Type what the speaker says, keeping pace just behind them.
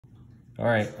All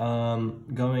right,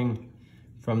 going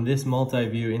from this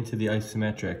multi-view into the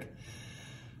isometric.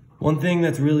 One thing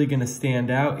that's really gonna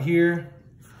stand out here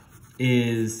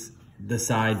is the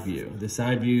side view. The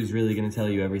side view is really gonna tell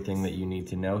you everything that you need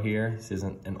to know here. This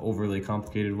isn't an overly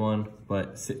complicated one,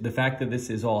 but the fact that this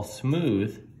is all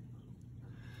smooth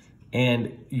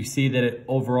and you see that it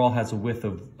overall has a width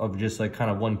of just like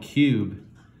kind of one cube,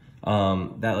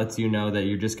 that lets you know that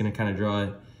you're just gonna kind of draw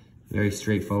it very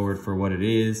straightforward for what it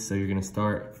is. So you're gonna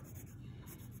start,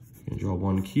 you're gonna draw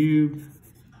one cube,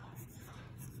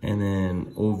 and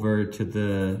then over to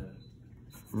the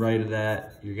right of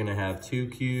that, you're gonna have two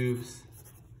cubes.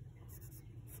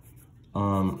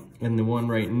 And the one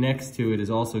right next to it is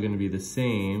also gonna be the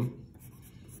same.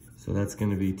 So that's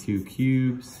gonna be two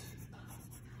cubes.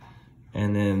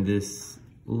 And then this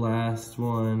last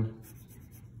one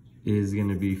is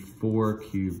gonna be 4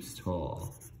 cubes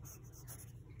tall.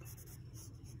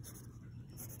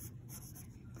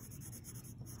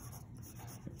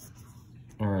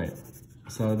 All right,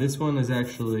 so this one is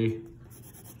actually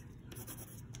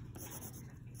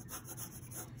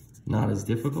not as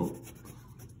difficult.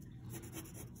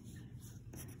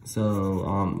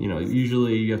 So, you know,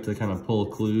 usually you have to kind of pull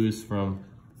clues from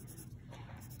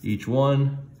each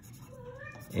one,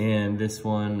 and this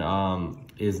one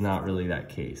is not really that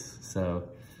case. So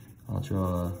I'll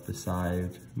draw the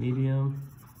side medium,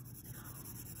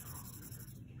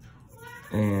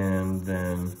 and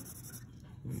then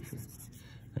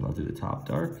I'll do the top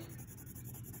dark.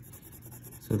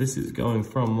 So this is going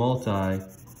from multi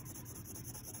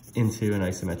into an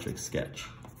isometric sketch.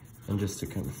 And just to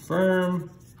confirm,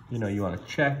 you know, you want to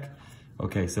check.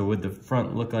 Okay, so would the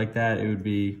front look like that? It would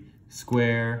be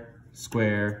square,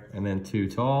 square, and then 2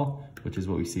 tall, which is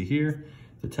what we see here.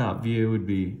 The top view would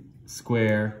be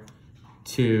square,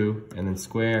 2, and then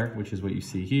square, which is what you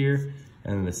see here.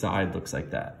 And then the side looks like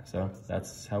that. So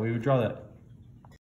that's how we would draw that.